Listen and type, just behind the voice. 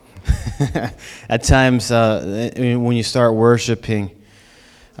At times, when you start worshiping,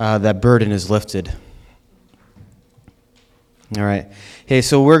 that burden is lifted. All right. Hey,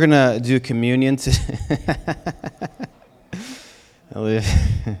 so we're going to do communion We're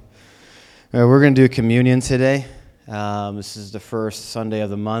going to do communion today. This is the first Sunday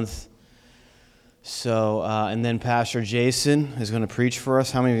of the month. So, and then Pastor Jason is going to preach for us.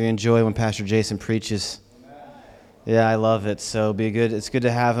 How many of you enjoy when Pastor Jason preaches? Yeah, I love it. So be good. It's good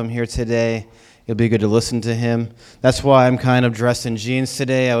to have him here today. It'll be good to listen to him. That's why I'm kind of dressed in jeans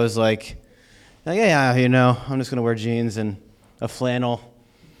today. I was like, yeah, I'm just going to wear jeans and a flannel.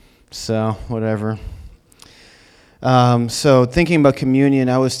 So, whatever. So thinking about communion,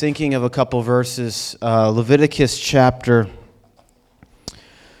 I was thinking of a couple verses. Leviticus chapter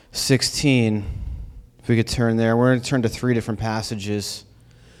 16. If we could turn there. We're going to turn to 3 different passages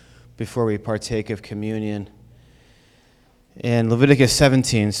before we partake of communion. And Leviticus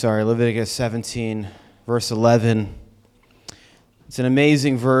 17, verse 11. It's an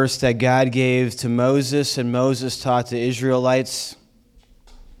amazing verse that God gave to Moses, and Moses taught the Israelites.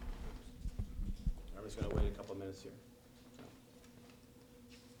 I'm just going to wait a couple minutes here.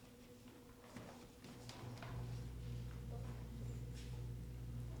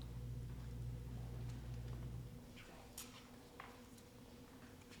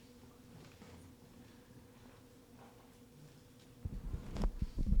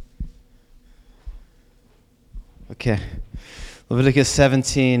 Okay. Leviticus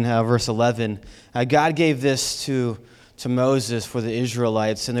 17, verse 11. God gave this to Moses for the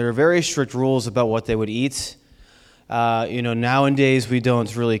Israelites, and there were very strict rules about what they would eat. Nowadays we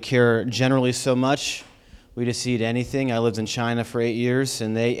don't really care generally so much. We just eat anything. I lived in China for 8 years,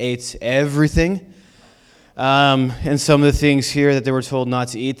 and they ate everything. And some of the things here that they were told not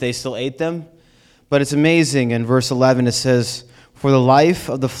to eat, they still ate them. But it's amazing. In verse 11 it says, "For the life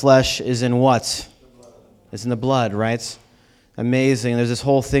of the flesh is in what?" It's in the blood, right? Amazing. There's this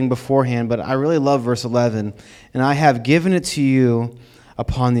whole thing beforehand, but I really love verse 11. "And I have given it to you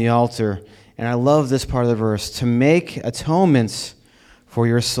upon the altar." And I love this part of the verse. "To make atonements for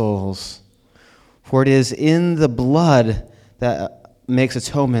your souls. For it is in the blood that makes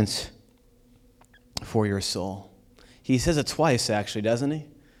atonement for your soul." He says it twice, actually, doesn't he?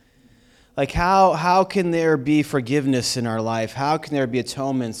 Like, how can there be forgiveness in our life? How can there be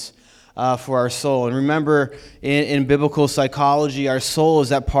atonements for our soul? And remember, in biblical psychology, our soul is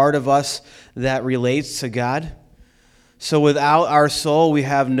that part of us that relates to God. So without our soul, we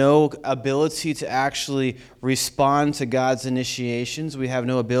have no ability to actually respond to God's initiations. We have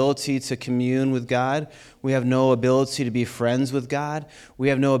no ability to commune with God. We have no ability to be friends with God. We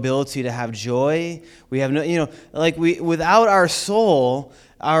have no ability to have joy. We have no, without our soul,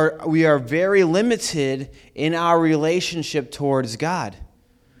 we are very limited in our relationship towards God.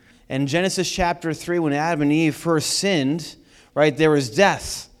 In Genesis chapter 3, when Adam and Eve first sinned, right, there was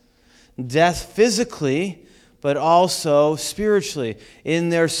death. Death physically, but also spiritually. In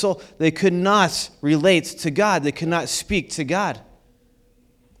their soul, they could not relate to God. They could not speak to God.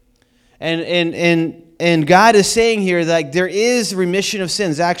 And God is saying here that there is remission of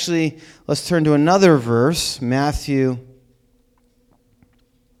sins. Actually, let's turn to another verse, Matthew.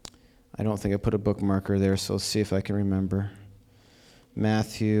 I don't think I put a bookmarker there, so let's see if I can remember.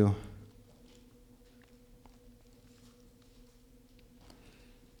 Matthew.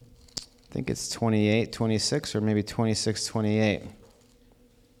 I think it's 28, 26, or maybe 26, 28.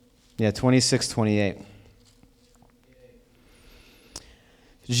 Yeah, 26, 28.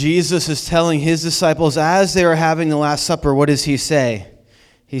 Jesus is telling his disciples as they are having the Last Supper, what does he say?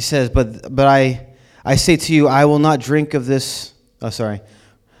 He says, but I say to you, I will not drink of this, for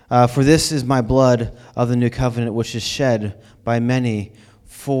this is my blood of the new covenant, which is shed by many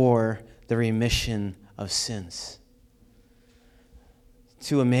for the remission of sins.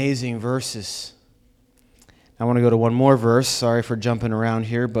 2 amazing verses. I want to go to one more verse. Sorry for jumping around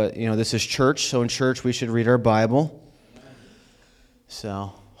here, but this is church, so in church we should read our Bible.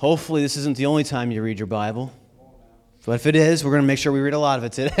 So hopefully this isn't the only time you read your Bible. But if it is, we're going to make sure we read a lot of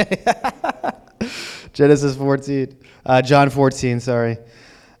it today. John 14,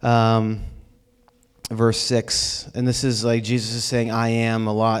 verse 6. And this is like Jesus is saying, I am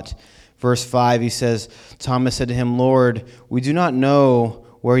a lot. Verse 5, he says, Thomas said to him, Lord, we do not know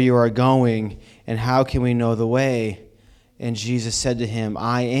where you are going, and how can we know the way? And Jesus said to him,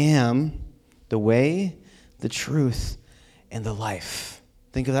 I am the way, the truth, and the life.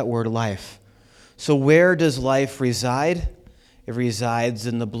 Think of that word, life. So where does life reside? It resides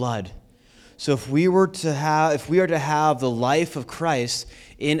in the blood. So if we are to have the life of Christ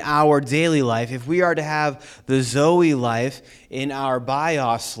in our daily life, if we are to have the Zoe life in our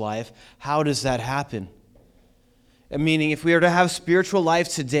bios life, how does that happen? Meaning, if we are to have spiritual life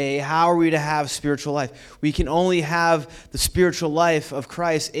today, how are we to have spiritual life? We can only have the spiritual life of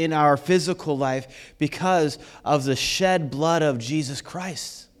Christ in our physical life because of the shed blood of Jesus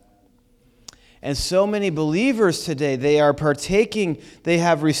Christ. And so many believers today, they are partaking, they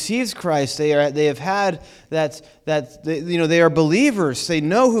have received Christ, they have had they are believers, they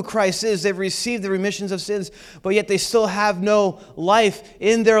know who Christ is, they've received the remissions of sins, but yet they still have no life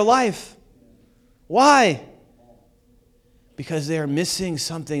in their life. Why? Because they are missing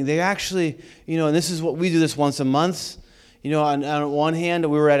something. They actually, and this is what we do this once a month. On one hand,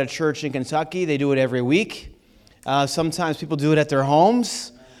 we were at a church in Kentucky, they do it every week. Sometimes people do it at their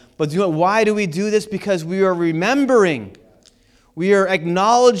homes. But why do we do this? Because we are remembering. We are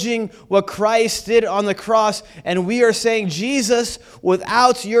acknowledging what Christ did on the cross. And we are saying, Jesus,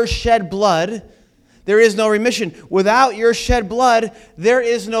 without your shed blood, there is no remission. Without your shed blood, there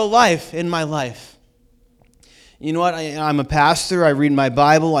is no life in my life. You know what? I'm a pastor. I read my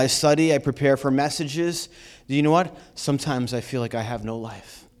Bible. I study. I prepare for messages. Do you know what? Sometimes I feel like I have no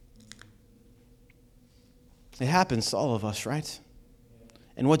life. It happens to all of us, right?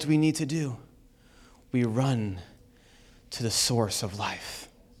 And what do we need to do? We run to the source of life.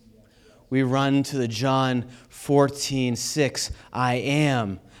 We run to the John 14:6. I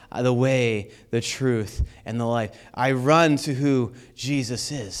am the way, the truth, and the life. I run to who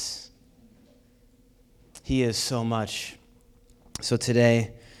Jesus is. He is so much. So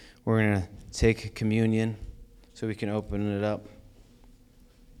today, we're going to take communion so we can open it up.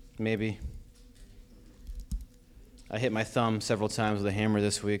 Maybe. I hit my thumb several times with a hammer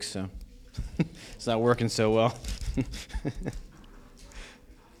this week, so it's not working so well.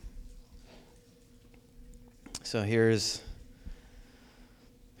 So here's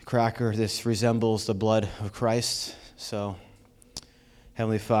the cracker. This resembles the blood of Christ. So,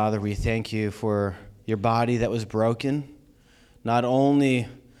 Heavenly Father, we thank you for your body that was broken, not only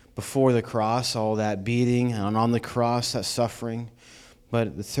before the cross, all that beating, and on the cross, that suffering,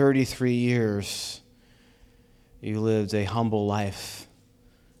 but the 33 years you lived a humble life.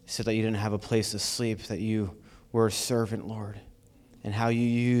 You said that you didn't have a place to sleep, that you were a servant, Lord, and how you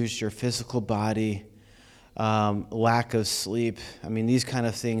used your physical body, lack of sleep. These kind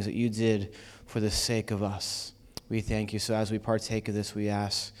of things that you did for the sake of us. We thank you. So as we partake of this, we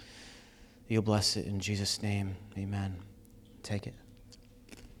ask that you'll bless it in Jesus' name. Amen. Take it.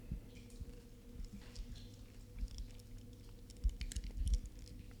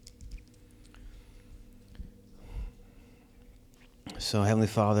 So, Heavenly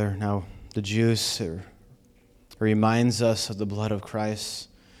Father, now the juice reminds us of the blood of Christ.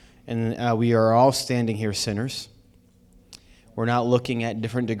 And we are all standing here sinners. We're not looking at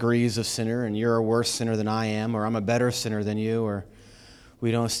different degrees of sinner, and you're a worse sinner than I am, or I'm a better sinner than you, or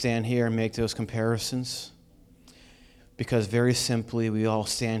we don't stand here and make those comparisons. Because very simply, we all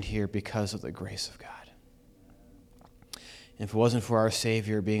stand here because of the grace of God. And if it wasn't for our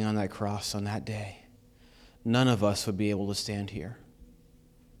Savior being on that cross on that day, none of us would be able to stand here.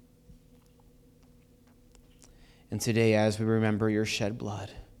 And today, as we remember your shed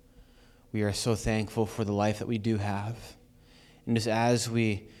blood, we are so thankful for the life that we do have. And just as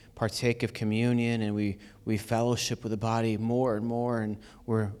we partake of communion and we fellowship with the body more and more, and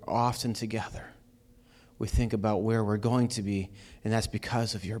we're often together, we think about where we're going to be, and that's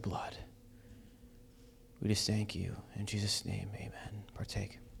because of your blood. We just thank you. In Jesus' name, amen.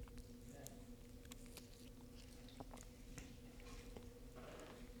 Partake.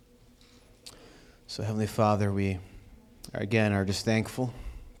 So, Heavenly Father, we, again, are just thankful.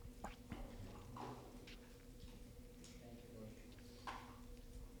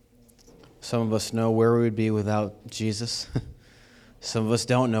 Some of us know where we would be without Jesus. Some of us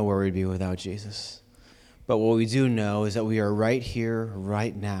don't know where we'd be without Jesus. But what we do know is that we are right here,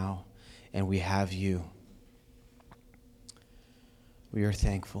 right now, and we have you. We are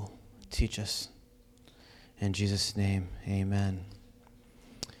thankful. Teach us. In Jesus' name, amen.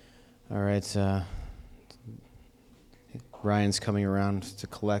 All right, Ryan's coming around to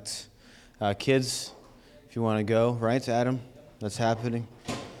collect. Kids, if you want to go, right, Adam? That's happening.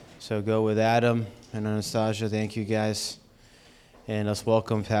 So go with Adam and Anastasia. Thank you, guys. And let's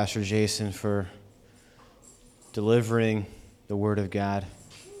welcome Pastor Jason for delivering the Word of God.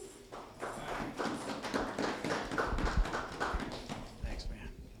 Thanks, man.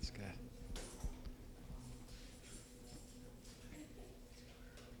 That's good.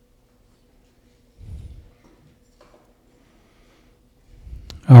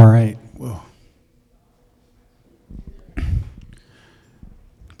 All right. Whoa.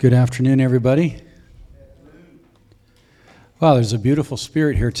 Good afternoon, everybody. Wow, there's a beautiful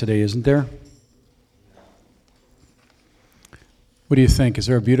spirit here today, isn't there? What do you think? Is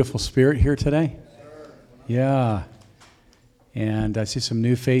there a beautiful spirit here today? Yeah. And I see some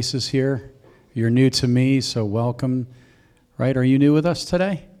new faces here. You're new to me, so welcome. Right? Are you new with us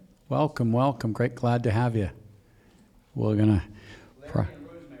today? Welcome, welcome. Great, glad to have you. We're gonna. Larry and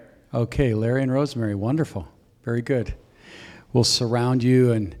Rosemary. Okay, Larry and Rosemary. Wonderful. Very good. We'll surround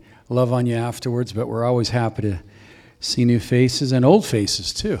you and love on you afterwards, but we're always happy to see new faces and old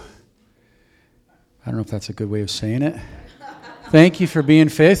faces too. I don't know if that's a good way of saying it. Thank you for being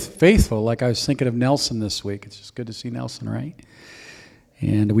faithful. Like I was thinking of Nelson this week. It's just good to see Nelson, right?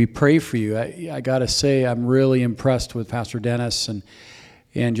 And we pray for you. I got to say, I'm really impressed with Pastor Dennis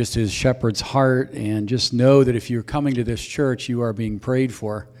and just his shepherd's heart. And just know that if you're coming to this church, you are being prayed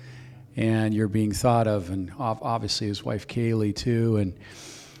for. And you're being thought of, and obviously his wife Kaylee too,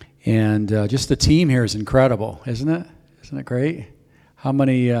 and just the team here is incredible, isn't it? Isn't it great? How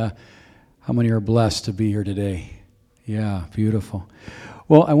many are blessed to be here today? Yeah, beautiful.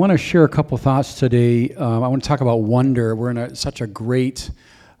 Well, I want to share a couple thoughts today. I want to talk about wonder. We're in such a great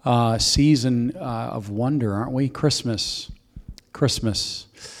season of wonder, aren't we? Christmas.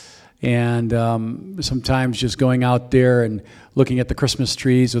 And sometimes just going out there and looking at the Christmas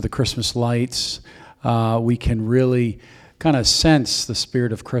trees or the Christmas lights, we can really kind of sense the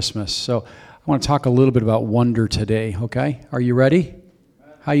spirit of Christmas. So I want to talk a little bit about wonder today, okay? Are you ready?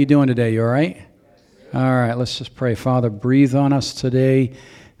 How you doing today? You all right? All right, let's just pray. Father, breathe on us today.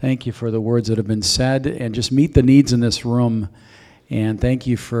 Thank you for the words that have been said, and just meet the needs in this room. And thank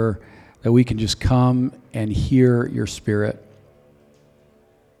you for that we can just come and hear your spirit.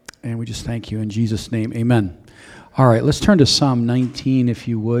 And we just thank you in Jesus' name. Amen. All right, let's turn to Psalm 19, if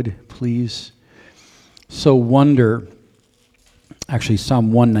you would, please. So wonder, actually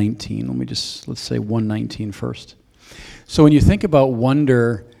Psalm 119. Let's say 119 first. So when you think about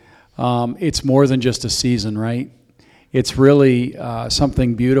wonder, it's more than just a season, right? It's really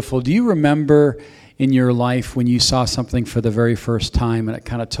something beautiful. Do you remember in your life when you saw something for the very first time and it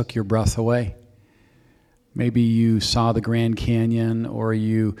kind of took your breath away? Maybe you saw the Grand Canyon, or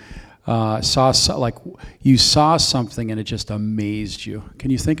you saw something and it just amazed you.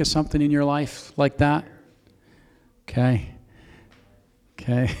 Can you think of something in your life like that? Okay.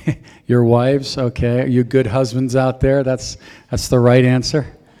 Your wives, okay. Are you good husbands out there? That's the right answer.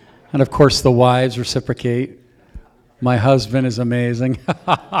 And of course the wives reciprocate. My husband is amazing.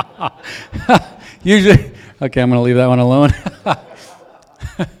 Usually, okay, I'm going to leave that one alone.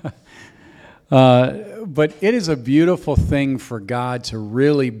 But it is a beautiful thing for God to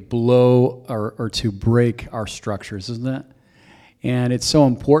really blow or to break our structures, isn't it? And it's so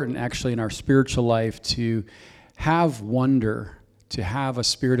important actually in our spiritual life to have wonder, to have a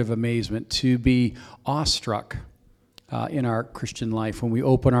spirit of amazement, to be awestruck in our Christian life. When we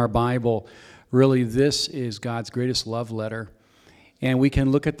open our Bible, really this is God's greatest love letter. And we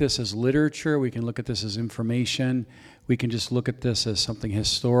can look at this as literature, we can look at this as information, we can just look at this as something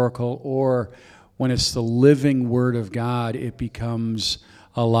historical, or when it's the living Word of God, it becomes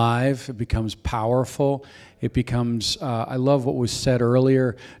alive, it becomes powerful, it becomes, I love what was said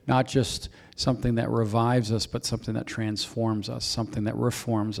earlier, not just something that revives us, but something that transforms us, something that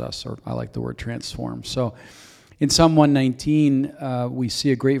reforms us, or I like the word transform. So in Psalm 119, we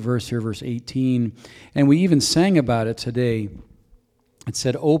see a great verse here, verse 18, and we even sang about it today. It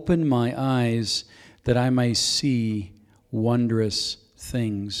said, "Open my eyes that I may see wondrous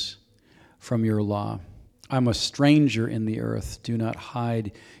things from your law. I'm a stranger in the earth. Do not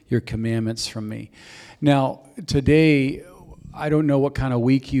hide your commandments from me." Now, today, I don't know what kind of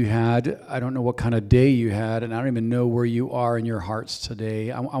week you had. I don't know what kind of day you had, and I don't even know where you are in your hearts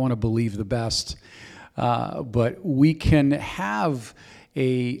today. I want to believe the best. But we can have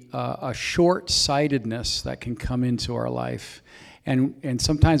a short-sightedness that can come into our life. And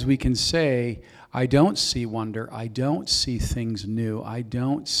sometimes we can say, I don't see wonder. I don't see things new. I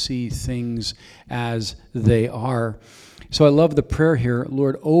don't see things as they are. So I love the prayer here,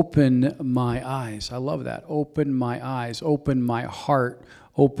 Lord, open my eyes. I love that. Open my eyes. Open my heart.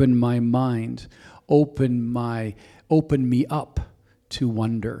 Open my mind. Open me up to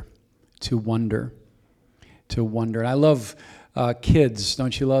wonder. And I love kids.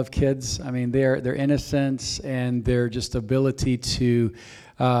 Don't you love kids? I mean, their innocence and their just ability to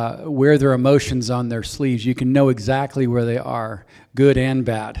wear their emotions on their sleeves. You can know exactly where they are, good and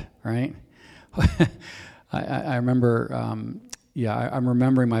bad, right? I remember, I'm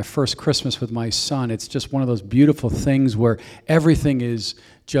remembering my first Christmas with my son. It's just one of those beautiful things where everything is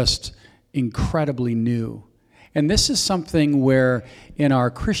just incredibly new. And this is something where in our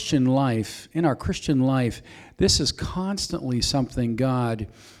Christian life, this is constantly something God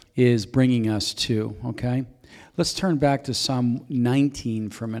is bringing us to, okay? Let's turn back to Psalm 19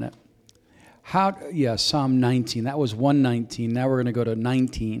 for a minute. Psalm 19. That was 119. Now we're going to go to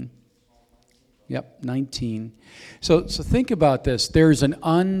 19. Yep, 19. So think about this. There's an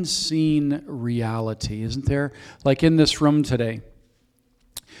unseen reality, isn't there? Like in this room today,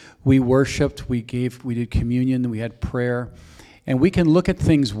 we worshiped, we did communion, we had prayer, and we can look at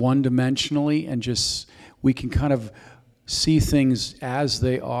things one-dimensionally and we can kind of see things as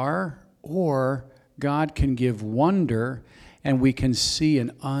they are, or God can give wonder and we can see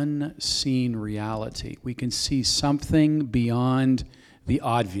an unseen reality. We can see something beyond the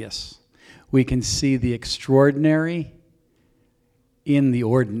obvious. We can see the extraordinary in the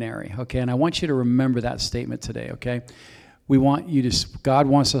ordinary, okay? And I want you to remember that statement today, okay? God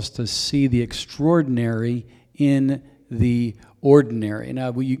wants us to see the extraordinary in the ordinary.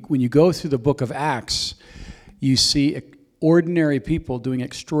 Now, when you go through the book of Acts, you see ordinary people doing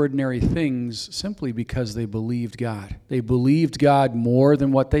extraordinary things simply because they believed God. They believed God more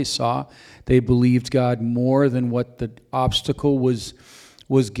than what they saw. They believed God more than what the obstacle was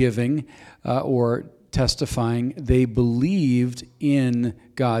giving or testifying. They believed in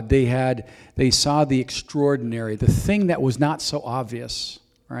God. They saw the extraordinary, the thing that was not so obvious,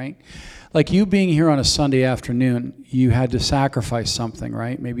 right? Like you being here on a Sunday afternoon, you had to sacrifice something,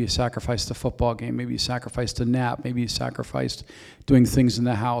 right? Maybe you sacrificed the football game. Maybe you sacrificed a nap. Maybe you sacrificed doing things in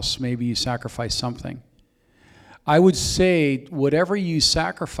the house. Maybe you sacrificed something. I would say whatever you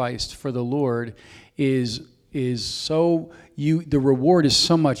sacrificed for the Lord the reward is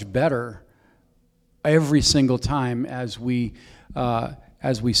so much better every single time as we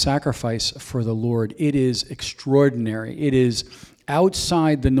sacrifice for the Lord. It is extraordinary. It is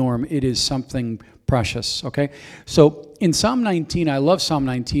outside the norm. It is something precious, okay? So in Psalm 19, I love Psalm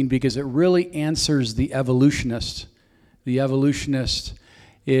 19 because it really answers the evolutionist. The evolutionist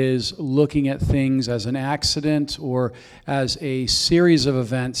is looking at things as an accident or as a series of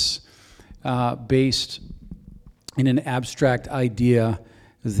events based in an abstract idea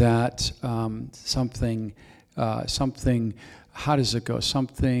that something, how does it go?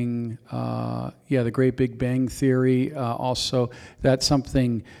 The Great Big Bang Theory, also that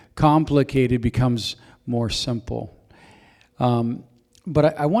something complicated becomes more simple.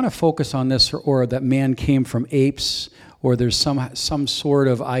 But I want to focus on this, or that man came from apes, or there's some sort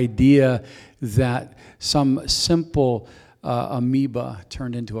of idea that some simple amoeba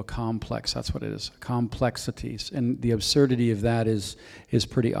turned into a complex. That's what it is, complexities. And the absurdity of that is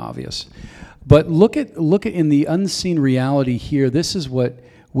pretty obvious. But look at in the unseen reality here, this is what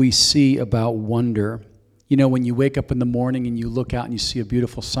we see about wonder. You know, when you wake up in the morning and you look out and you see a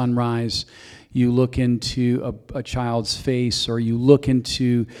beautiful sunrise, you look into a child's face, or you look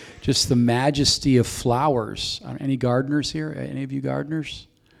into just the majesty of flowers. Any gardeners here? Any of you gardeners?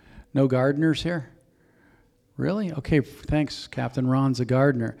 No gardeners here? Really? Okay, thanks. Captain Ron's a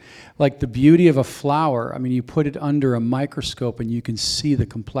gardener. Like the beauty of a flower, I mean, you put it under a microscope and you can see the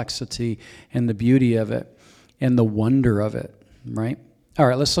complexity and the beauty of it and the wonder of it, right? All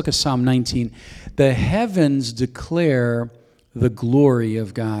right, let's look at Psalm 19. The heavens declare the glory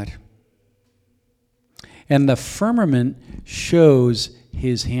of God, and the firmament shows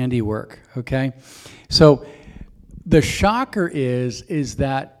his handiwork, okay? So the shocker is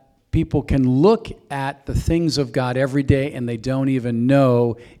that people can look at the things of God every day and they don't even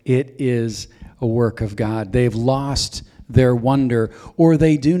know it is a work of God. They've lost their wonder, or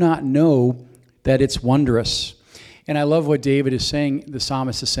they do not know that it's wondrous. And I love what David is saying, the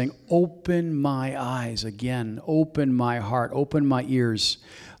psalmist is saying, open my eyes again, open my heart, open my ears.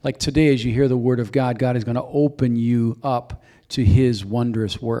 Like today, as you hear the word of God, God is going to open you up to his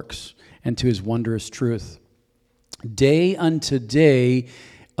wondrous works and to his wondrous truth. Day unto day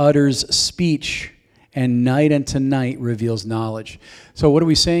utters speech, and night unto night reveals knowledge. So what are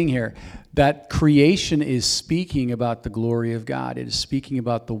we saying here? That creation is speaking about the glory of God. It is speaking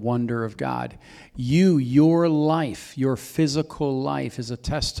about the wonder of God. Your life, your physical life is a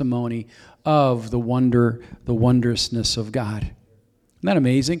testimony of the wondrousness of God. Isn't that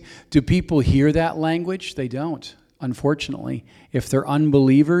amazing? Do people hear that language? They don't, unfortunately. If they're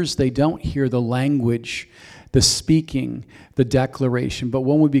unbelievers, they don't hear the language, the speaking, the declaration. But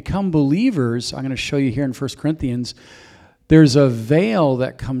when we become believers, I'm going to show you here in 1 Corinthians, there's a veil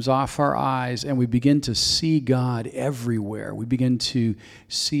that comes off our eyes and we begin to see God everywhere. We begin to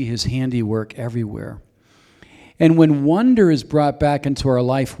see his handiwork everywhere. And when wonder is brought back into our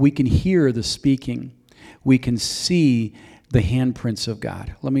life, we can hear the speaking. We can see the handprints of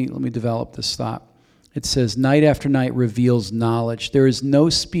God. Let me develop this thought. It says, night after night reveals knowledge. There is no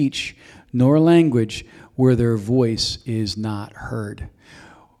speech nor language where their voice is not heard.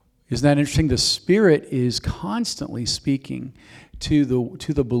 Isn't that interesting? The Spirit is constantly speaking to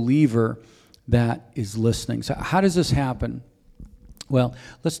the believer that is listening. So how does this happen? Well,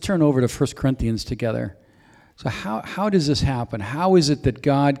 let's turn over to 1 Corinthians together. So how does this happen? How is it that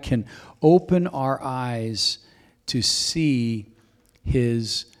God can open our eyes to see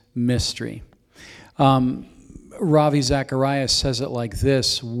his mystery? Ravi Zacharias says it like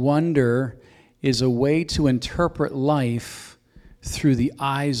this: wonder is a way to interpret life through the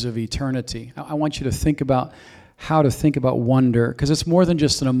eyes of eternity. I want you to think about how to think about wonder, because it's more than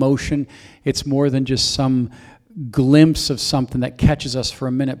just an emotion. It's more than just some glimpse of something that catches us for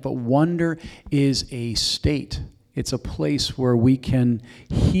a minute, but wonder is a state. It's a place where we can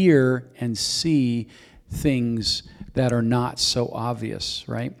hear and see things that are not so obvious,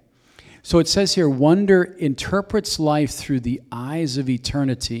 right? So it says here, wonder interprets life through the eyes of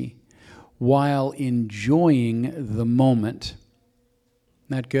eternity while enjoying the moment.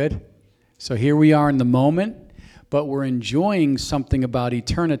 Isn't that good? So here we are in the moment, but we're enjoying something about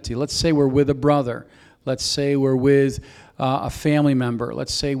eternity. Let's say we're with a brother. Let's say we're with a family member.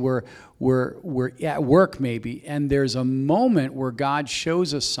 Let's say we're at work maybe, and there's a moment where God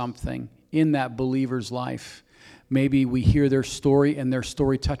shows us something in that believer's life. Maybe we hear their story and their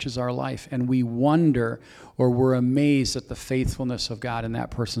story touches our life, and we wonder or we're amazed at the faithfulness of God in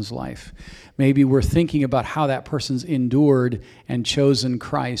that person's life. Maybe we're thinking about how that person's endured and chosen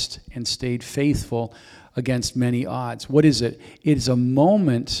Christ and stayed faithful against many odds. What is it? It is a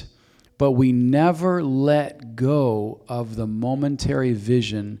moment, but we never let go of the momentary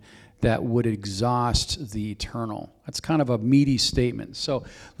vision that would exhaust the eternal. That's kind of a meaty statement. So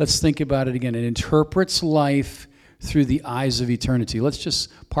let's think about it again. It interprets life through the eyes of eternity. Let's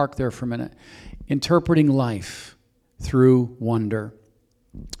just park there for a minute. Interpreting life through wonder.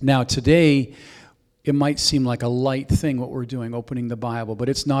 Now today, it might seem like a light thing what we're doing, opening the Bible, but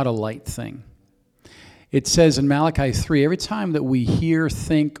it's not a light thing. It says in Malachi 3, every time that we hear,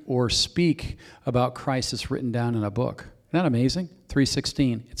 think, or speak about Christ, it's written down in a book. Isn't that amazing?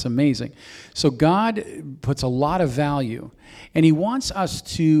 3:16. It's amazing. So God puts a lot of value, and he wants us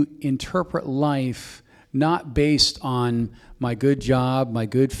to interpret life not based on my good job, my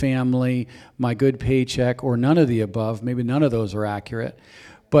good family, my good paycheck, or none of the above. Maybe none of those are accurate.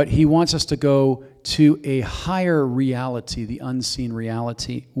 But he wants us to go to a higher reality, the unseen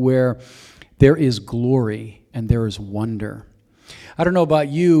reality, where there is glory and there is wonder. I don't know about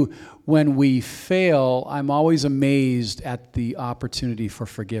you, when we fail, I'm always amazed at the opportunity for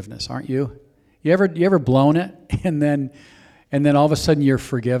forgiveness, aren't you? You ever blown it and then all of a sudden you're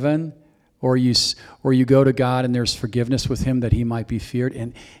forgiven, or you go to God and there's forgiveness with him that he might be feared,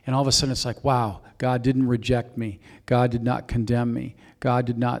 and all of a sudden it's like, wow, God didn't reject me. God did not condemn me. God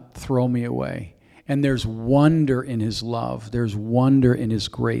did not throw me away. And there's wonder in his love. There's wonder in his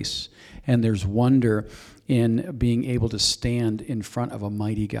grace. And there's wonder in being able to stand in front of a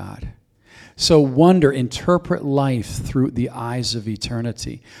mighty God. So wonder, interpret life through the eyes of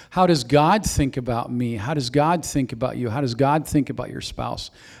eternity. How does God think about me? How does God think about you? How does God think about your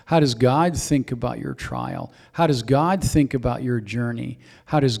spouse? How does God think about your trial? How does God think about your journey?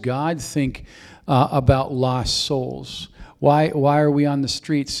 How does God think about lost souls? Why are we on the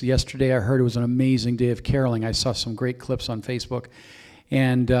streets? Yesterday I heard it was an amazing day of caroling. I saw some great clips on Facebook.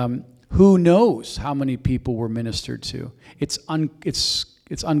 And who knows how many people were ministered to? It's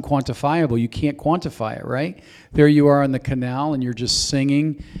unquantifiable. You can't quantify it, right? There you are on the canal and you're just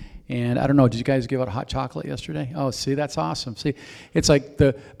singing. And I don't know, did you guys give out hot chocolate yesterday? Oh, see, that's awesome. See, it's like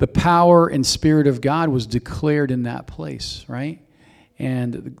the power and spirit of God was declared in that place, right?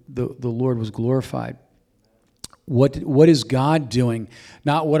 And the Lord was glorified. What is God doing?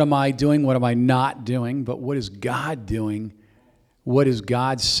 Not what am I doing, what am I not doing, but what is God doing? What is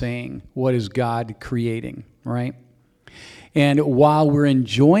God saying? What is God creating, right? And while we're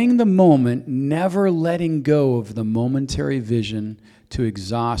enjoying the moment, never letting go of the momentary vision to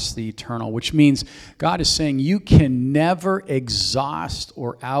exhaust the eternal, which means God is saying you can never exhaust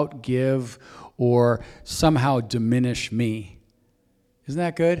or outgive or somehow diminish me. Isn't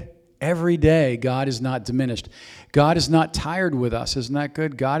that good? Every day, God is not diminished. God is not tired with us. Isn't that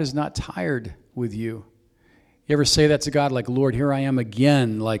good? God is not tired with you. You ever say that to God, like, Lord, here I am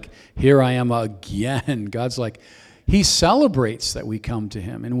again, like, here I am again. God's like, he celebrates that we come to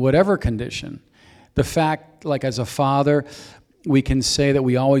him in whatever condition. The fact, like as a father, we can say that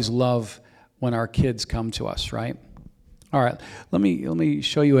we always love when our kids come to us, right? All right, let me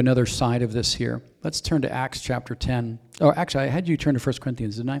show you another side of this here. Let's turn to Acts chapter 10. Oh, actually, I had you turn to 1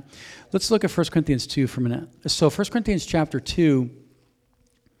 Corinthians, didn't I? Let's look at 1 Corinthians 2 for a minute. So 1 Corinthians chapter 2,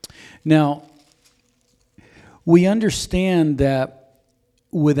 now, we understand that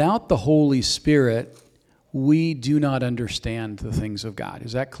without the Holy Spirit, we do not understand the things of God.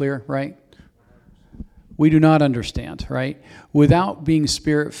 Is that clear, right? We do not understand, right? Without being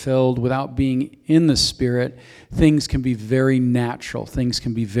Spirit-filled, without being in the Spirit, things can be very natural. Things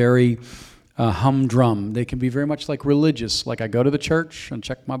can be very humdrum. They can be very much like religious. Like I go to the church and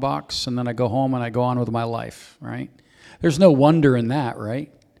check my box, and then I go home and I go on with my life, right? There's no wonder in that,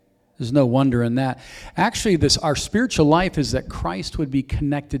 right? There's no wonder in that. Actually, our spiritual life is that Christ would be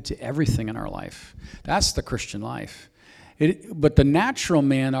connected to everything in our life. That's the Christian life. But the natural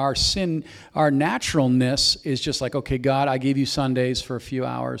man, our sin, our naturalness is just like, okay, God, I gave you Sundays for a few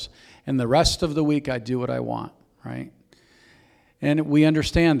hours, and the rest of the week I do what I want, right? And we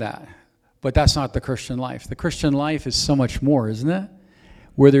understand that, but that's not the Christian life. The Christian life is so much more, isn't it?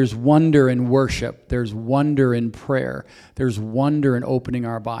 Where there's wonder in worship, there's wonder in prayer, there's wonder in opening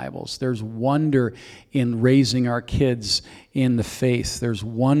our Bibles, there's wonder in raising our kids in the faith, there's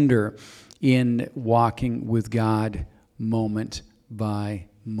wonder in walking with God moment by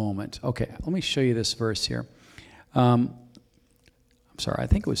moment. Okay, let me show you this verse here. I'm sorry, I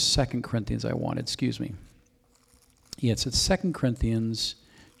think it was 2 Corinthians I wanted, excuse me. Yes, it's 2 Corinthians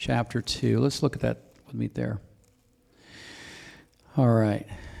chapter 2. Let's look at that with me there. All right.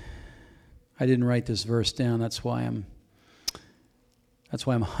 I didn't write this verse down. That's why I'm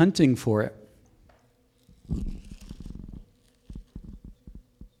hunting for it.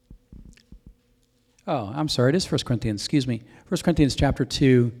 Oh, I'm sorry. It is 1 Corinthians. Excuse me. 1 Corinthians chapter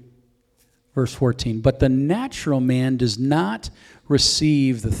 2, verse 14. But the natural man does not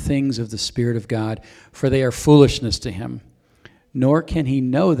receive the things of the Spirit of God, for they are foolishness to him, nor can he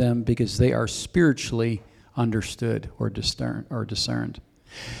know them because they are spiritually understood or discerned.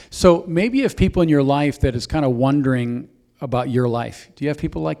 So maybe you have people in your life that is kind of wondering about your life. Do you have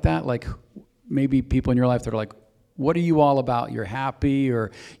people like that? Like maybe people in your life that are like, what are you all about? You're happy,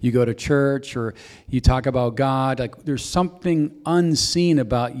 or you go to church, or you talk about God. Like there's something unseen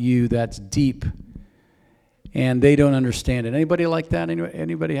about you that's deep, and they don't understand it. Anybody like that?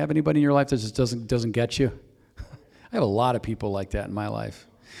 Anybody have anybody in your life that just doesn't get you? I have a lot of people like that in my life.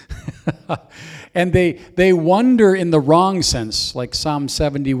 And they wonder in the wrong sense, like Psalm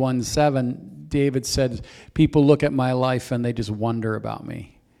 71:7, David said, people look at my life and they just wonder about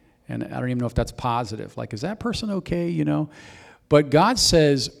me. And I don't even know if that's positive. Like, is that person okay, you know? But God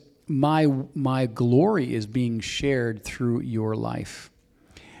says, my glory is being shared through your life.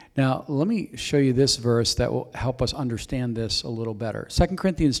 Now, let me show you this verse that will help us understand this a little better. 2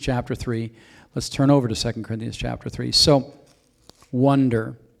 Corinthians chapter 3. Let's turn over to 2 Corinthians chapter 3. So,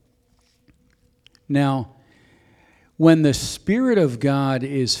 wonder. Now, when the Spirit of God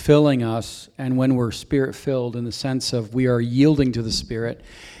is filling us, and when we're Spirit-filled in the sense of we are yielding to the Spirit,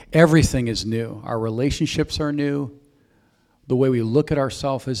 everything is new. Our relationships are new. The way we look at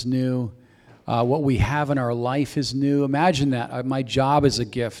ourselves is new. What we have in our life is new. Imagine that. My job is a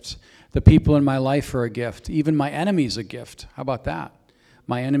gift. The people in my life are a gift. Even my enemy's a gift. How about that?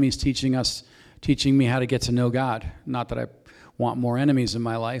 My enemy's teaching me how to get to know God. Not that I want more enemies in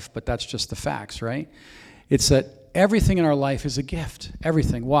my life, but that's just the facts, right? It's that everything in our life is a gift.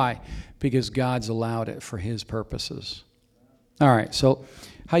 Everything. Why? Because God's allowed it for His purposes. All right, so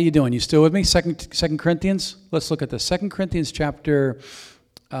how you doing? You still with me? Second Corinthians? Let's look at this. 2 Corinthians chapter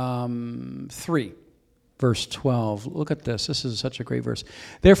 3, verse 12. Look at this. This is such a great verse.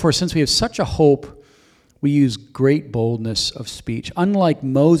 Therefore, since we have such a hope, we use great boldness of speech. Unlike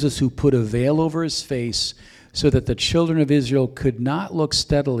Moses, who put a veil over his face so that the children of Israel could not look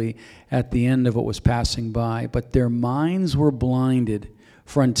steadily at the end of what was passing by, but their minds were blinded.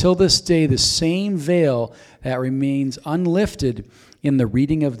 For until this day, the same veil that remains unlifted in the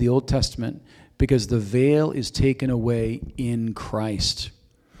reading of the Old Testament, because the veil is taken away in Christ.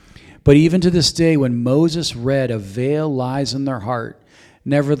 But even to this day, when Moses read, a veil lies in their heart.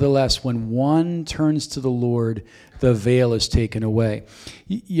 Nevertheless, when one turns to the Lord, the veil is taken away.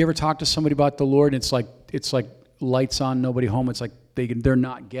 You ever talk to somebody about the Lord, and it's like lights on, nobody home. It's like they're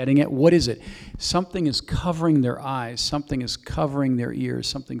not getting it. What is it? Something is covering their eyes. Something is covering their ears.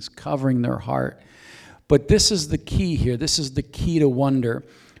 Something's covering their heart. But this is the key here. This is the key to wonder.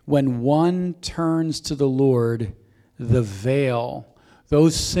 When one turns to the Lord, the veil,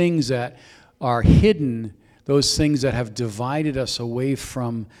 those things that are hidden, those things that have divided us away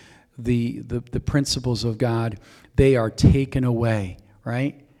from the principles of God, they are taken away,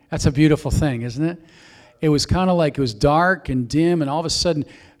 right? That's a beautiful thing, isn't it? It was kind of like it was dark and dim, and all of a sudden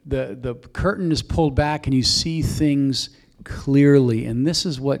the curtain is pulled back and you see things clearly. And this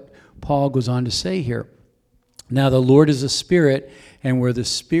is what Paul goes on to say here. Now the Lord is a spirit, and where the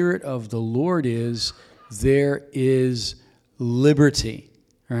Spirit of the Lord is, there is liberty,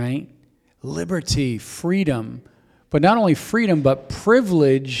 right? Liberty, freedom. But not only freedom, but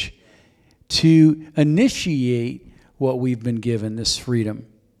privilege to initiate what we've been given, this freedom.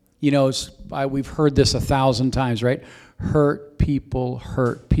 You know, we've heard this 1,000 times, right? Hurt people,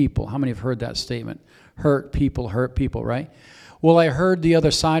 hurt people. How many have heard that statement? Hurt people, right? Well, I heard the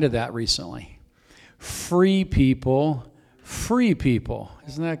other side of that recently. Free people, free people.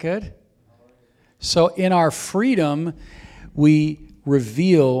 Isn't that good? So in our freedom, we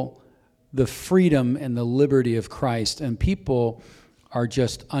reveal the freedom and the liberty of Christ, and people are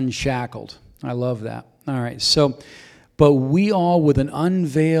just unshackled. I love that. All right, so, but we all with an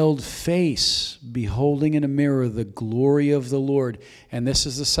unveiled face, beholding in a mirror the glory of the Lord. And this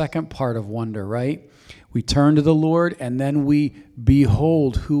is the second part of wonder, right? We turn to the Lord, and then we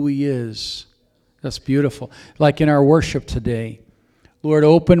behold who He is. That's beautiful. Like in our worship today, Lord,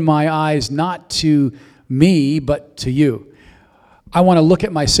 open my eyes not to me, but to you. I want to look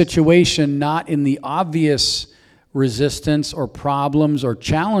at my situation not in the obvious resistance or problems or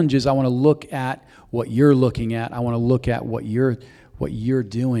challenges. I want to look at what you're looking at. I want to look at what you're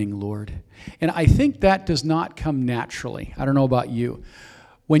doing, Lord. And I think that does not come naturally. I don't know about you.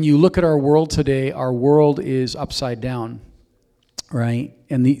 When you look at our world today, our world is upside down, right?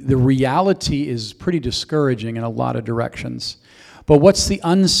 And the reality is pretty discouraging in a lot of directions. But what's the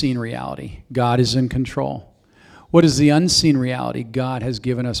unseen reality? God is in control. What is the unseen reality? God has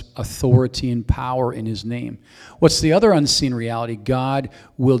given us authority and power in His name. What's the other unseen reality? God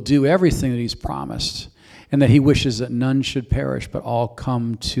will do everything that He's promised, and that He wishes that none should perish, but all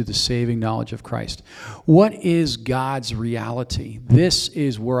come to the saving knowledge of Christ. What is God's reality? This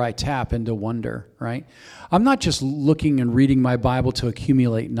is where I tap into wonder, right? I'm not just looking and reading my Bible to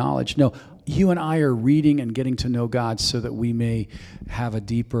accumulate knowledge. No, you and I are reading and getting to know God so that we may have a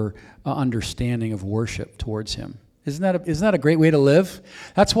deeper understanding of worship towards Him. Isn't that a great way to live?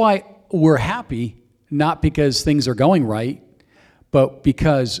 That's why we're happy, not because things are going right, but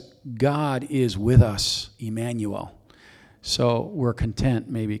because God is with us, Emmanuel. So we're content.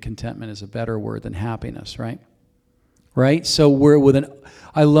 Maybe contentment is a better word than happiness, right? Right? So we're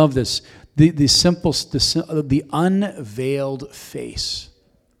I love this. The unveiled face.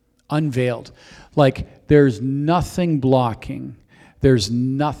 Unveiled. Like there's nothing blocking. There's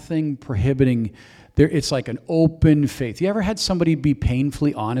nothing prohibiting. It's like an open faith. You ever had somebody be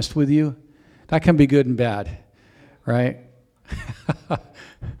painfully honest with you? That can be good and bad, right?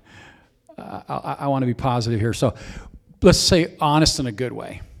 I want to be positive here. So let's say honest in a good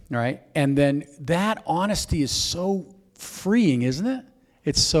way, right? And then that honesty is so freeing, isn't it?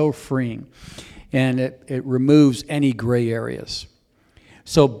 It's so freeing. And it removes any gray areas.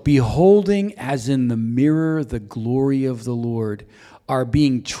 So beholding as in the mirror the glory of the Lord, are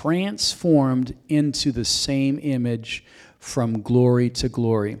being transformed into the same image from glory to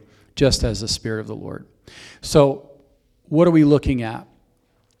glory, just as the Spirit of the Lord. So what are we looking at?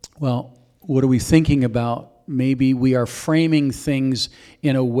 Well, what are we thinking about? Maybe we are framing things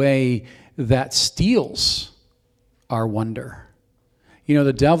in a way that steals our wonder. You know,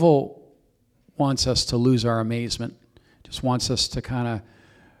 the devil wants us to lose our amazement, just wants us to kind of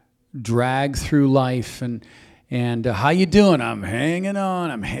drag through life and how you doing? I'm hanging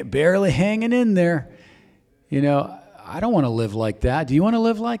on. I'm barely hanging in there. You know, I don't want to live like that. Do you want to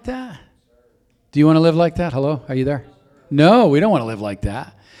live like that? Do you want to live like that? Hello? Are you there? No, we don't want to live like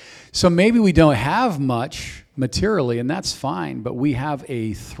that. So maybe we don't have much materially, and that's fine, but we have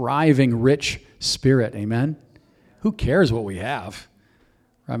a thriving, rich spirit. Amen? Who cares what we have?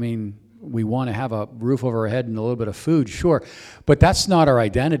 I mean, we want to have a roof over our head and a little bit of food, sure. But that's not our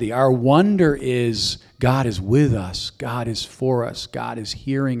identity. Our wonder is God is with us. God is for us. God is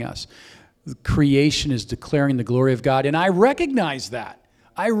hearing us. Creation is declaring the glory of God. And I recognize that.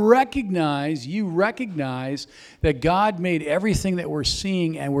 You recognize that God made everything that we're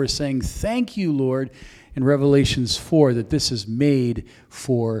seeing, and we're saying, thank you, Lord, in Revelations 4, that this is made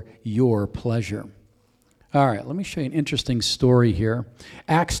for your pleasure. All right, let me show you an interesting story here.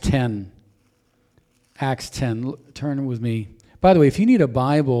 Acts 10. Turn with me. By the way, if you need a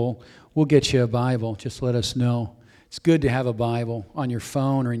Bible, we'll get you a Bible. Just let us know. It's good to have a Bible on your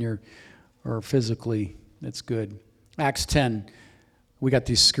phone or physically. It's good. Acts 10. We got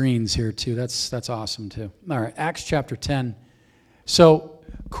these screens here too. That's awesome too. All right, Acts chapter 10. So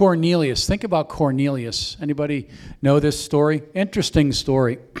Cornelius, think about Cornelius. Anybody know this story? Interesting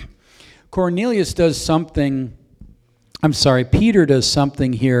story. Cornelius does something, Peter does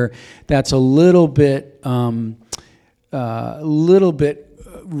something here that's a little bit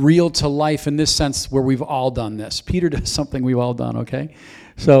real to life in this sense where we've all done this. Peter does something we've all done, okay?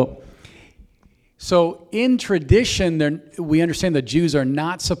 So in tradition, we understand that Jews are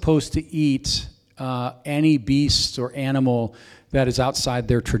not supposed to eat any beast or animal that is outside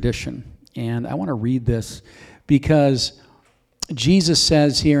their tradition. And I want to read this because Jesus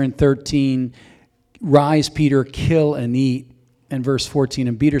says here in 13, "Rise, Peter, kill and eat." And verse 14,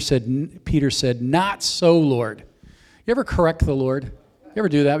 and Peter said, "Not so, Lord." You ever correct the Lord? You ever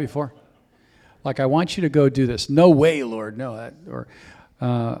do that before? Like, "I want you to go do this." "No way, Lord." No, or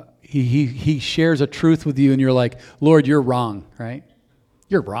he shares a truth with you, and you're like, "Lord, you're wrong," right?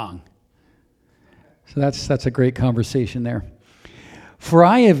 You're wrong. So that's a great conversation there. "For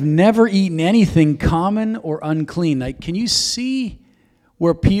I have never eaten anything common or unclean." Like, can you see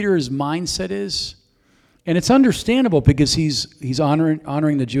where Peter's mindset is? And it's understandable because he's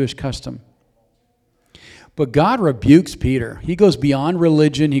honoring the Jewish custom. But God rebukes Peter. He goes beyond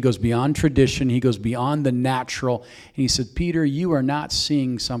religion. He goes beyond tradition. He goes beyond the natural. And he said, "Peter, you are not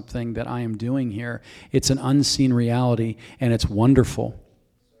seeing something that I am doing here. It's an unseen reality, and it's wonderful."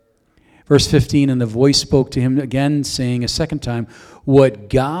 Verse 15, "And the voice spoke to him again, saying a second time, 'What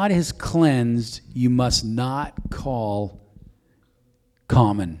God has cleansed, you must not call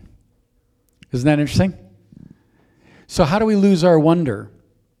common.'" Isn't that interesting? So how do we lose our wonder?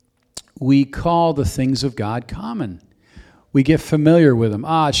 We call the things of God common. We get familiar with them.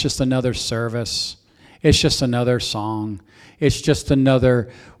 It's just another service. It's just another song. It's just another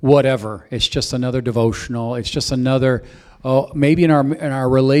whatever. It's just another devotional. It's just another, maybe in our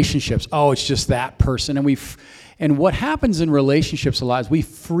relationships. It's just that person. And what happens in relationships a lot is we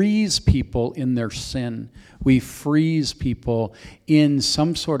freeze people in their sin. We freeze people in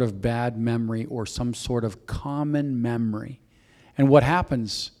some sort of bad memory or some sort of common memory. And what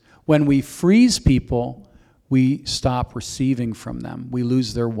happens? When we freeze people, we stop receiving from them. We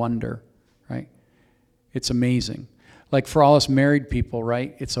lose their wonder, right? It's amazing. Like for all us married people,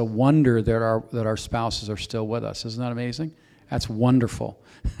 right? It's a wonder that our spouses are still with us. Isn't that amazing? That's wonderful,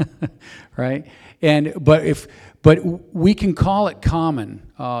 right? But we can call it common.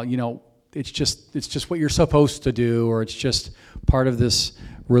 It's just what you're supposed to do, or it's just part of this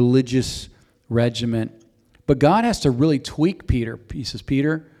religious regiment. But God has to really tweak Peter. He says,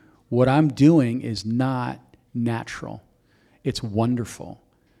 "Peter, what I'm doing is not natural. It's wonderful."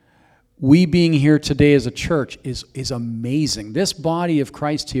 We being here today as a church is amazing. This body of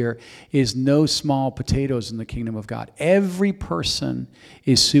Christ here is no small potatoes in the kingdom of God. Every person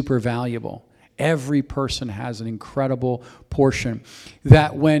is super valuable. Every person has an incredible portion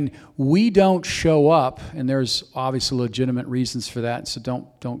that when we don't show up, and there's obviously legitimate reasons for that, so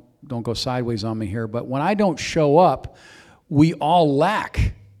don't go sideways on me here, but when I don't show up, we all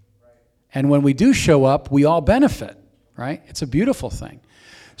lack. And when we do show up, we all benefit, right? It's a beautiful thing.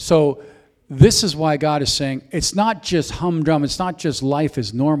 So this is why God is saying, it's not just humdrum, it's not just life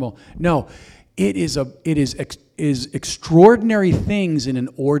is normal. No, it is extraordinary things in an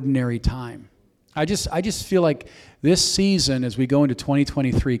ordinary time. I just feel like this season, as we go into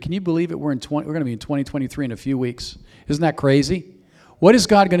 2023, can you believe it? We're going to be in 2023 in a few weeks. Isn't that crazy? What is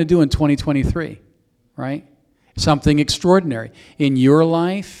God going to do in 2023? Right? Something extraordinary in your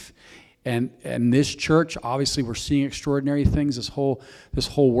life and this church. Obviously, we're seeing extraordinary things. This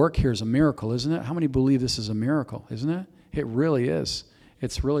whole work here is a miracle, isn't it? How many believe this is a miracle? Isn't it? It really is.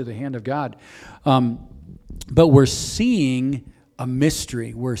 It's really the hand of God. But we're seeing a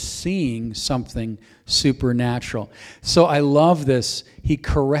mystery. We're seeing something supernatural. So I love this. He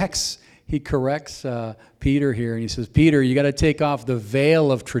corrects Peter here, and he says, "Peter, you got to take off the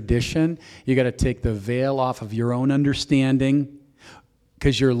veil of tradition. You got to take the veil off of your own understanding,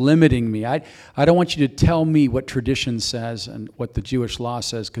 because you're limiting me. I don't want you to tell me what tradition says and what the Jewish law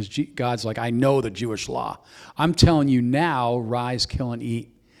says, because God's like, I know the Jewish law. I'm telling you now, rise, kill, and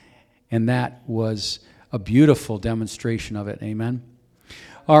eat." And that was a beautiful demonstration of it. Amen.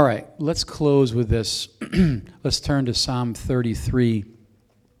 All right, let's close with this. Let's turn to Psalm 33.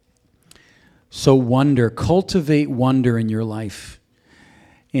 So cultivate wonder in your life.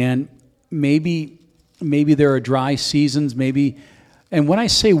 And maybe there are dry seasons, and when I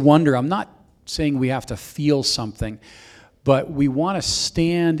say wonder, I'm not saying we have to feel something, but we want to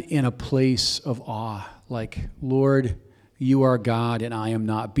stand in a place of awe, like, Lord, you are God and I am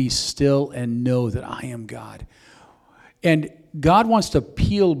not. Be still and know that I am God. And God wants to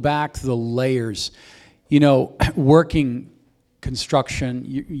peel back the layers. Working construction,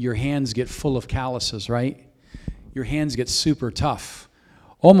 your hands get full of calluses, right? Your hands get super tough.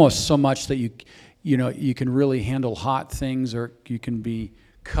 almost so much that you can really handle hot things, or you can be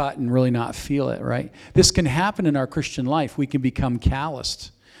cut and really not feel it, right? This can happen in our Christian life. We can become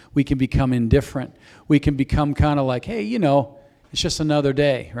calloused. We can become indifferent. We can become kind of like, hey, it's just another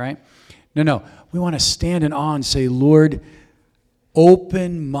day, right? No. We want to stand in awe and say, Lord,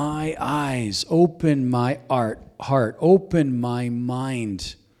 open my eyes, open my heart, open my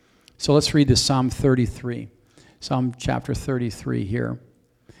mind. So let's read this Psalm 33, Psalm chapter 33 here.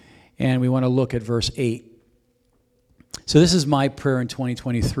 And we want to look at verse 8. So this is my prayer in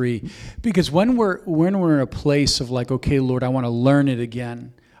 2023, because when we're in a place of like, okay, Lord, I want to learn it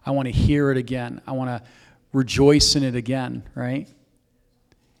again. I want to hear it again. I want to rejoice in it again, right?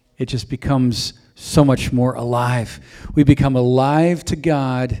 It just becomes so much more alive. We become alive to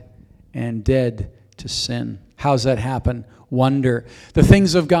God and dead to sin. How's that happen? Wonder. The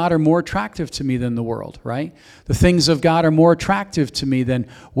things of God are more attractive to me than the world, right? The things of God are more attractive to me than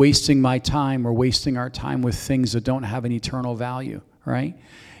wasting my time or wasting our time with things that don't have an eternal value, right?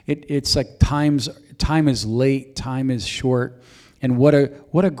 It's like time is late, time is short, and what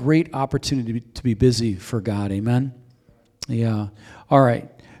a great opportunity to be busy for God, amen? Yeah. All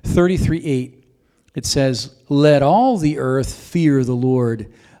right, 33:8. It says, let all the earth fear the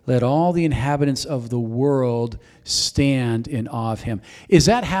Lord. Let all the inhabitants of the world stand in awe of him. Is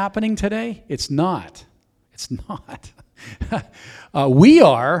that happening today? It's not. It's not. We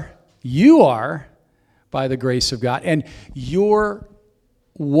are, you are, by the grace of God. And your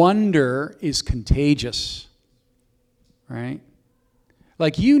wonder is contagious, right?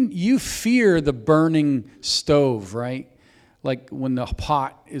 Like you fear the burning stove, right? Like when the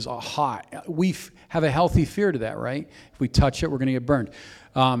pot is hot. We have a healthy fear to that, right? If we touch it, we're going to get burned.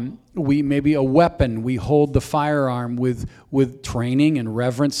 We maybe a weapon. We hold the firearm with training and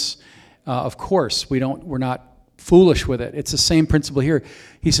reverence. Of course, we're not foolish with it. It's the same principle here.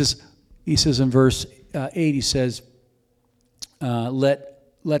 He says in verse 8, he says,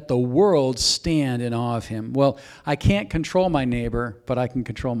 let the world stand in awe of him. Well, I can't control my neighbor, but I can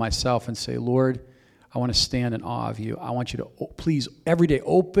control myself and say, Lord, I want to stand in awe of you. I want you to, please, every day,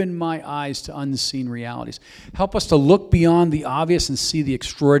 open my eyes to unseen realities. Help us to look beyond the obvious and see the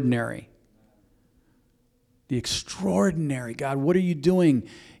extraordinary. The extraordinary. God, what are you doing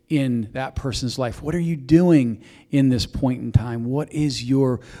in that person's life? What are you doing in this point in time? What is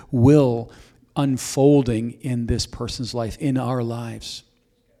your will unfolding in this person's life, in our lives?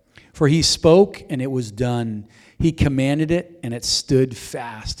 For he spoke and it was done. He commanded it and it stood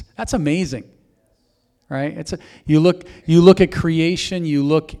fast. That's amazing. Right? You look at creation, you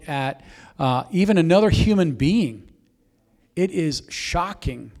look at even another human being. It is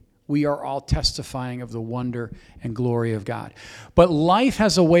shocking. We are all testifying of the wonder and glory of God. But life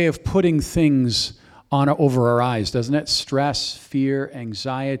has a way of putting things over our eyes, doesn't it? Stress, fear,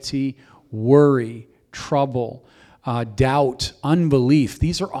 anxiety, worry, trouble, doubt, unbelief.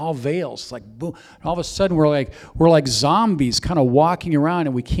 These are all veils. It's like boom. All of a sudden we're like zombies kind of walking around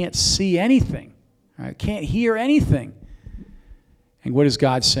and we can't see anything. I can't hear anything. And what is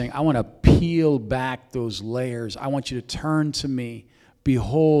God saying? I want to peel back those layers. I want you to turn to me,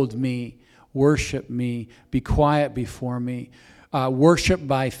 behold me, worship me, be quiet before me. Worship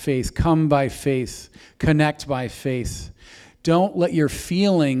by faith, come by faith, connect by faith. Don't let your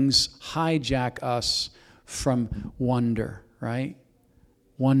feelings hijack us from wonder, right?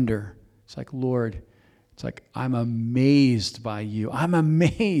 Wonder. It's like, Lord, it's like, I'm amazed by you. I'm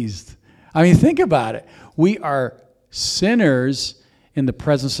amazed. I mean, think about it. We are sinners in the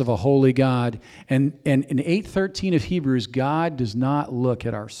presence of a holy God. And in 8:13 of Hebrews, God does not look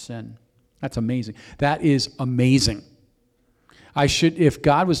at our sin. That's amazing. That is amazing. If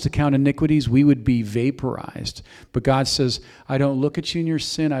God was to count iniquities, we would be vaporized. But God says, I don't look at you in your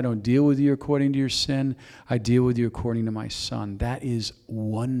sin. I don't deal with you according to your sin. I deal with you according to my Son. That is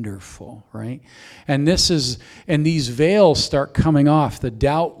wonderful, right? And these veils start coming off. The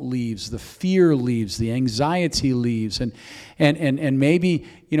doubt leaves, the fear leaves, the anxiety leaves. And maybe,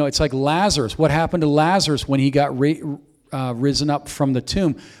 it's like Lazarus. What happened to Lazarus when he got risen up from the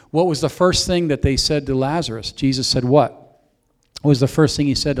tomb? What was the first thing that they said to Lazarus? Jesus said what? What was the first thing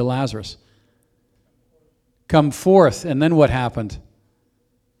he said to Lazarus? Come forth. And then what happened?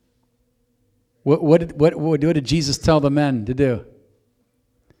 What did Jesus tell the men to do?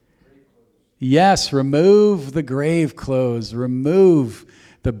 Yes, remove the grave clothes. Remove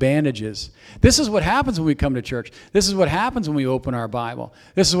the bandages. This is what happens when we come to church. This is what happens when we open our Bible.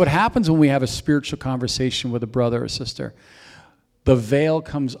 This is what happens when we have a spiritual conversation with a brother or sister. The veil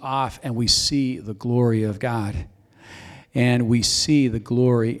comes off and we see the glory of God. And we see the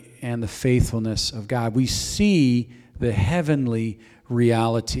glory and the faithfulness of God. We see the heavenly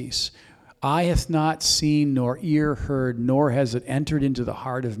realities. Eye hath not seen, nor ear heard, nor has it entered into the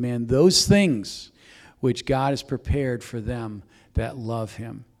heart of man those things which God has prepared for them that love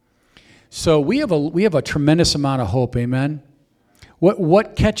him. So we have a tremendous amount of hope, amen?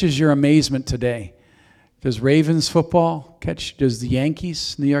 What catches your amazement today? Does Ravens football catch, does the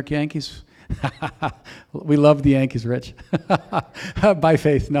Yankees, New York Yankees? We love the Yankees, Rich. By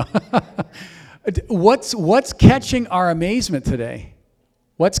faith, no. What's catching our amazement today?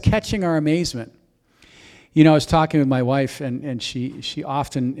 What's catching our amazement? You know, I was talking with my wife, and she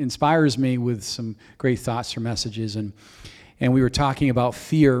often inspires me with some great thoughts or messages, and we were talking about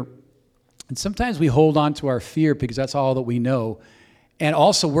fear. And sometimes we hold on to our fear because that's all that we know, and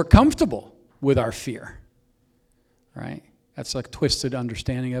also we're comfortable with our fear, right? That's like a twisted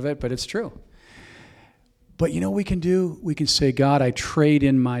understanding of it, but it's true. But you know what we can do? We can say, God, I trade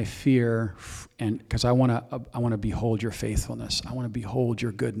in my fear, and because I want to behold your faithfulness. I want to behold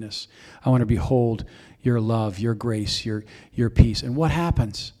your goodness. I want to behold your love, your grace, your peace. And what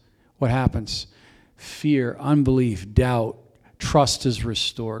happens? What happens? Fear, unbelief, doubt, trust is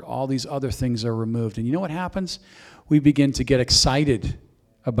restored. All these other things are removed. And you know what happens? We begin to get excited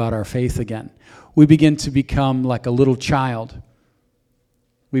about our faith again. We begin to become like a little child.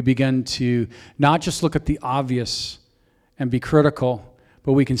 We begin to not just look at the obvious and be critical,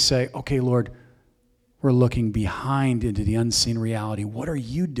 but we can say, okay, Lord, we're looking behind into the unseen reality. What are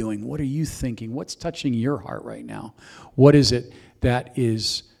you doing? What are you thinking? What's touching your heart right now? What is it that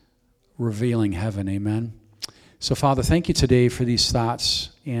is revealing heaven? Amen. So, Father, thank you today for these thoughts.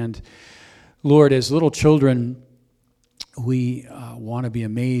 And, Lord, as little children, we want to be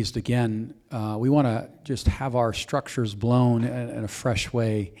amazed again. We want to just have our structures blown in a fresh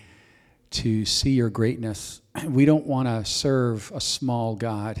way to see your greatness. We don't want to serve a small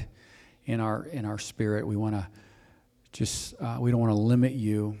God in our spirit. We want to just we don't want to limit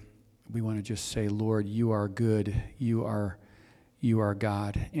you. We want to just say, Lord, you are good. You are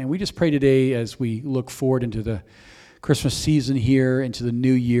God. And we just pray today as we look forward into the Christmas season here, into the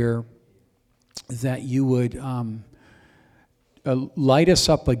new year, that you would light us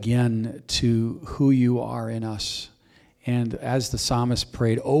up again to who you are in us. And as the psalmist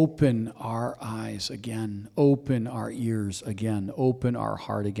prayed, open our eyes again, open our ears again, open our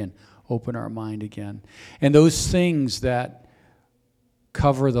heart again, open our mind again. And those things that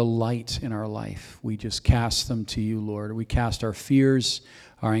cover the light in our life, we just cast them to you, Lord. We cast our fears,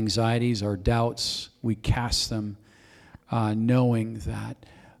 our anxieties, our doubts. We cast them knowing that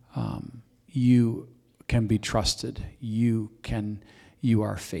you can be trusted. You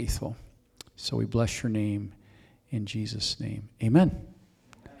are faithful. So we bless your name in Jesus' name. Amen.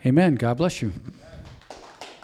 Amen. God bless you.